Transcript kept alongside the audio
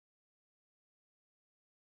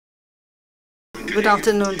Good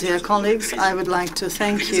afternoon, dear colleagues. I would like to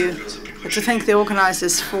thank the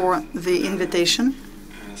organizers for the invitation.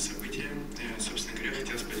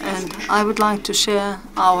 And I would like to share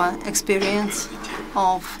our experience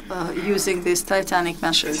of using these titanic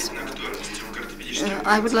meshes.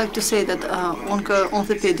 I would like to say that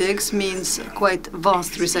orthopedics means quite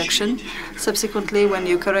vast resection. Subsequently, when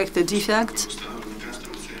you correct the defect,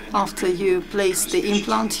 after you place the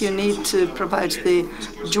implant, you need to provide the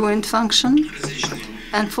joint function.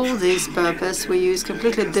 And for this purpose, we use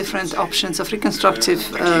completely different options of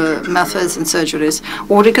reconstructive methods and surgeries,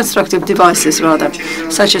 or reconstructive devices rather,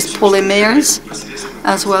 such as polymers,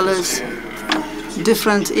 as well as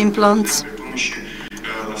different implants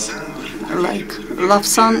like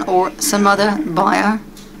Lavsan or some other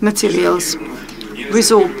biomaterials,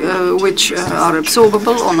 which are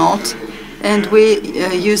absorbable or not. And we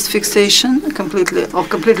used fixation of completely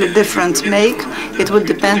different make. It would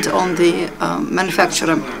depend on the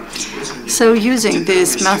manufacturer. So using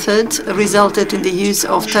this method resulted in the use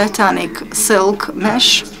of titanic silk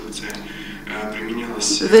mesh.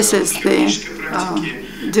 This is the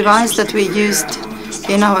device that we used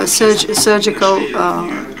in our surgeries,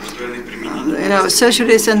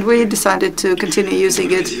 and we decided to continue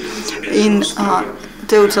using it in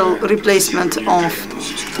total replacement of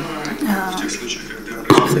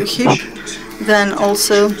the hip, then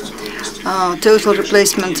also total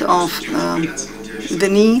replacement of the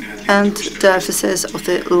knee and diaphyses of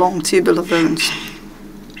the long tubular bones.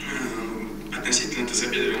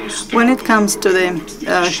 When it comes to the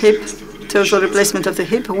hip, total replacement of the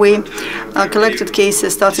hip, we collected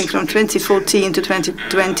cases starting from 2014 to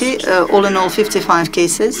 2020, all in all 55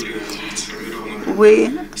 cases. We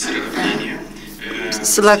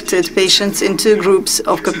selected patients in two groups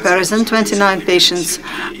of comparison, 29 patients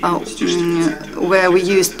where we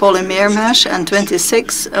used polymer mesh, and in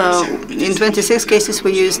 26 cases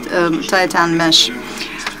we used titan mesh.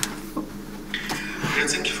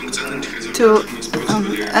 To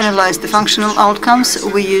analyze the functional outcomes,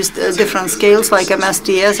 we used different scales like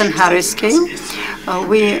MSDS and Harris scale.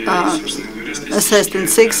 We assessed in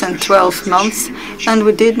 6 and 12 months, and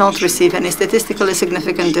we did not receive any statistically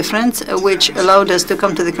significant difference, which allowed us to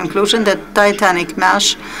come to the conclusion that titanic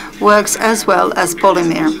mesh works as well as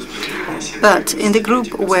polymer. But in the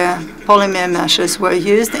group where polymer meshes were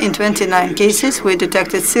used, in 29 cases, we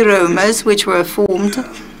detected seromas which were formed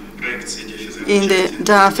in the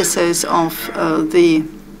diaphyses of the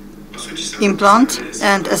implant,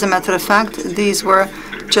 and as a matter of fact, these were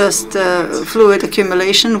just fluid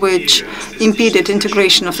accumulation which impeded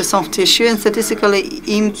integration of the soft tissue and statistically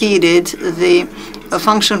impeded the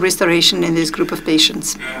function restoration in this group of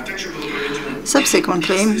patients.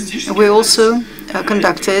 Subsequently, we also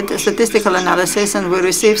conducted a statistical analysis, and we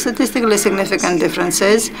received statistically significant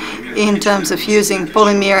differences in terms of using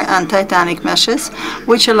polymer and titanic meshes,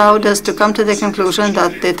 which allowed us to come to the conclusion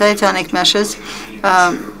that the titanic meshes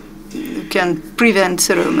can prevent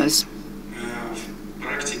seromas.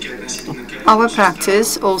 Our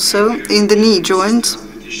practice also in the knee joint,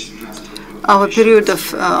 our period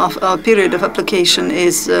of application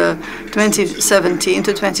is 2017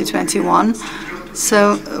 to 2021.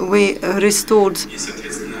 So we restored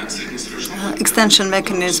extension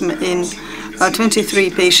mechanism in 23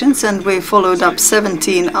 patients, and we followed up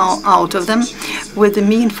 17 out of them with a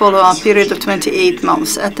mean follow-up period of 28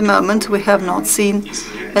 months. At the moment, we have not seen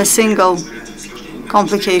a single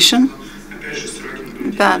complication,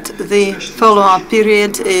 but the follow-up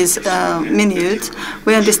period is minute.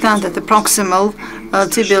 We understand that the proximal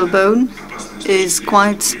tibial bone is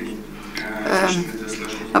quite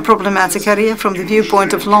a problematic area from the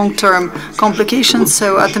viewpoint of long-term complications.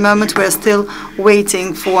 So at the moment we are still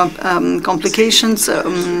waiting for complications,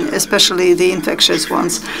 especially the infectious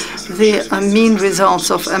ones. The mean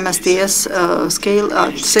results of MSDS scale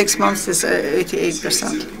at 6 months is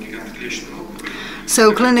 88%.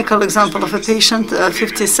 So clinical example of a patient,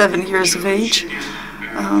 57 years of age.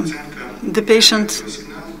 The patient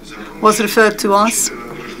was referred to us.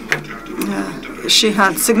 She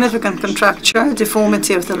had significant contracture,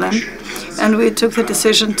 deformity of the limb, and we took the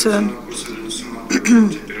decision to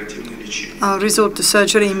resort to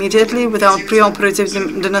surgery immediately without preoperative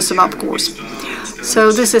denosumab course.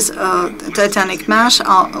 So this is titanic mesh,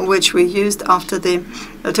 which we used after the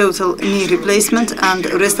total knee replacement and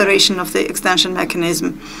restoration of the extension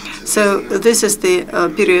mechanism. So this is the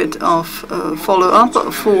period of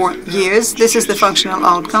follow-up, 4 years. This is the functional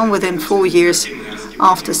outcome within 4 years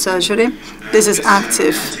after surgery. This is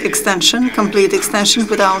active extension, complete extension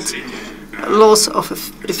without loss of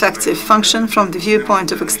effective function from the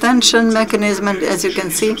viewpoint of extension mechanism. And as you can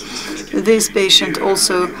see, this patient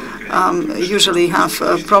also usually have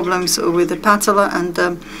problems with the patella and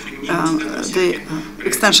the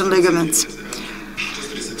extension ligaments.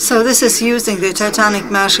 So this is using the titanic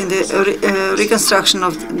mesh in the reconstruction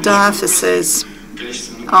of diaphyses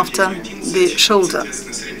after the shoulder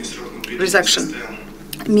resection.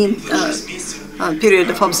 Mean period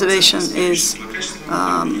of observation is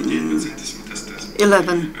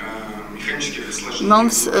 11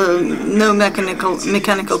 months, no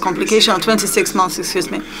mechanical complication, or 26 months, excuse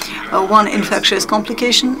me. One infectious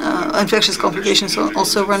complications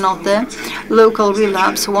also were not there. Local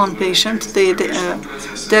relapse, one patient. The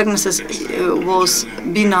diagnosis was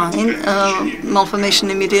benign, malformation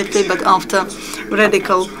immediately, but after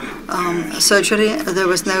radical surgery, there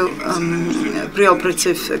was no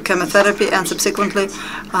preoperative chemotherapy, and subsequently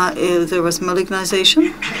there was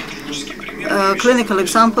malignization. Clinical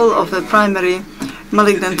example of a primary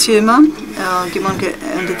malignant tumor,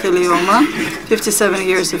 endothelioma, 57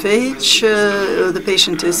 years of age. The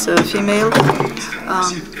patient is female.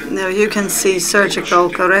 Now you can see surgical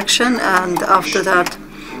correction, and after that,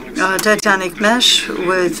 titanic mesh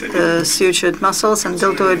with sutured muscles, and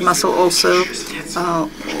deltoid muscle also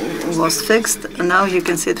was fixed. And now you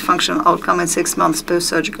can see the functional outcome in 6 months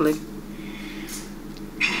post-surgically.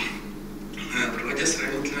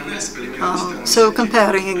 So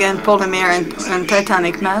comparing again polymer and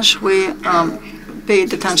titanic mesh, we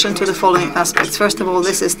paid attention to the following aspects. First of all,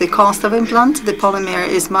 this is the cost of implant. The polymer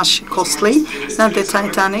is much costly than the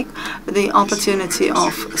titanic. The opportunity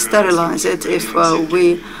of sterilize it, if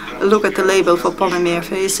we look at the label for polymer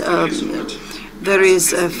phase, there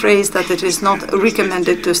is a phrase that it is not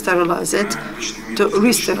recommended to sterilize it, to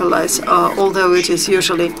re-sterilize, although it is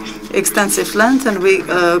usually extensive length and we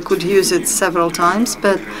could use it several times,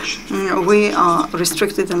 but we are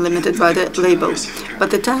restricted and limited by the label. But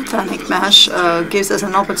the titanic mesh gives us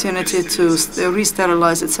an opportunity to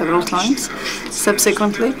re-sterilize it several times.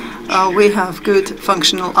 Subsequently, we have good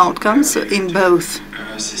functional outcomes in both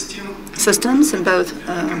systems, in both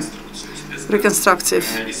reconstructive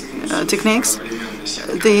techniques.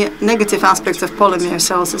 The negative aspect of polymer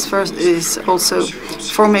cells is also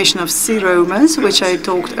formation of seromas, which I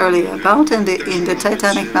talked earlier about, and in the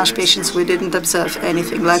titanic mesh patients we didn't observe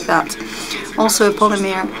anything like that. Also,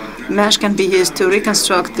 polymer mesh can be used to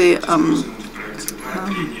reconstruct the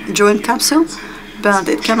joint capsule, but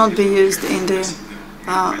it cannot be used in the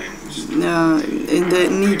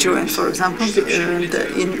knee joint, for example.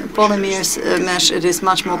 In polymer mesh, it is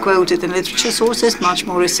much more quoted in literature sources, much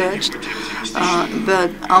more researched.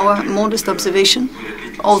 But our modest observation,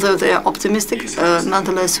 although they are optimistic,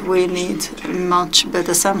 nonetheless we need much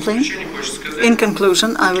better sampling. In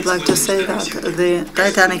conclusion, I would like to say that the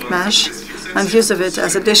titanic mesh and use of it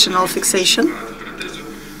as additional fixation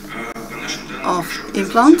of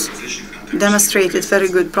implants demonstrated very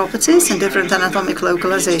good properties in different anatomic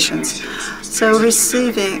localizations. So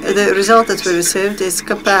the result that we received is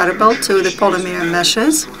comparable to the polymer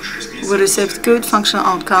meshes. We received good functional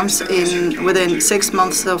outcomes within 6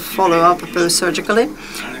 months of follow-up post-surgically,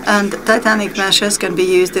 and titanic meshes can be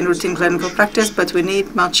used in routine clinical practice, but we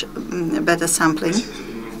need much better sampling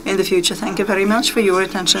in the future. Thank you very much for your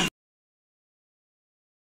attention.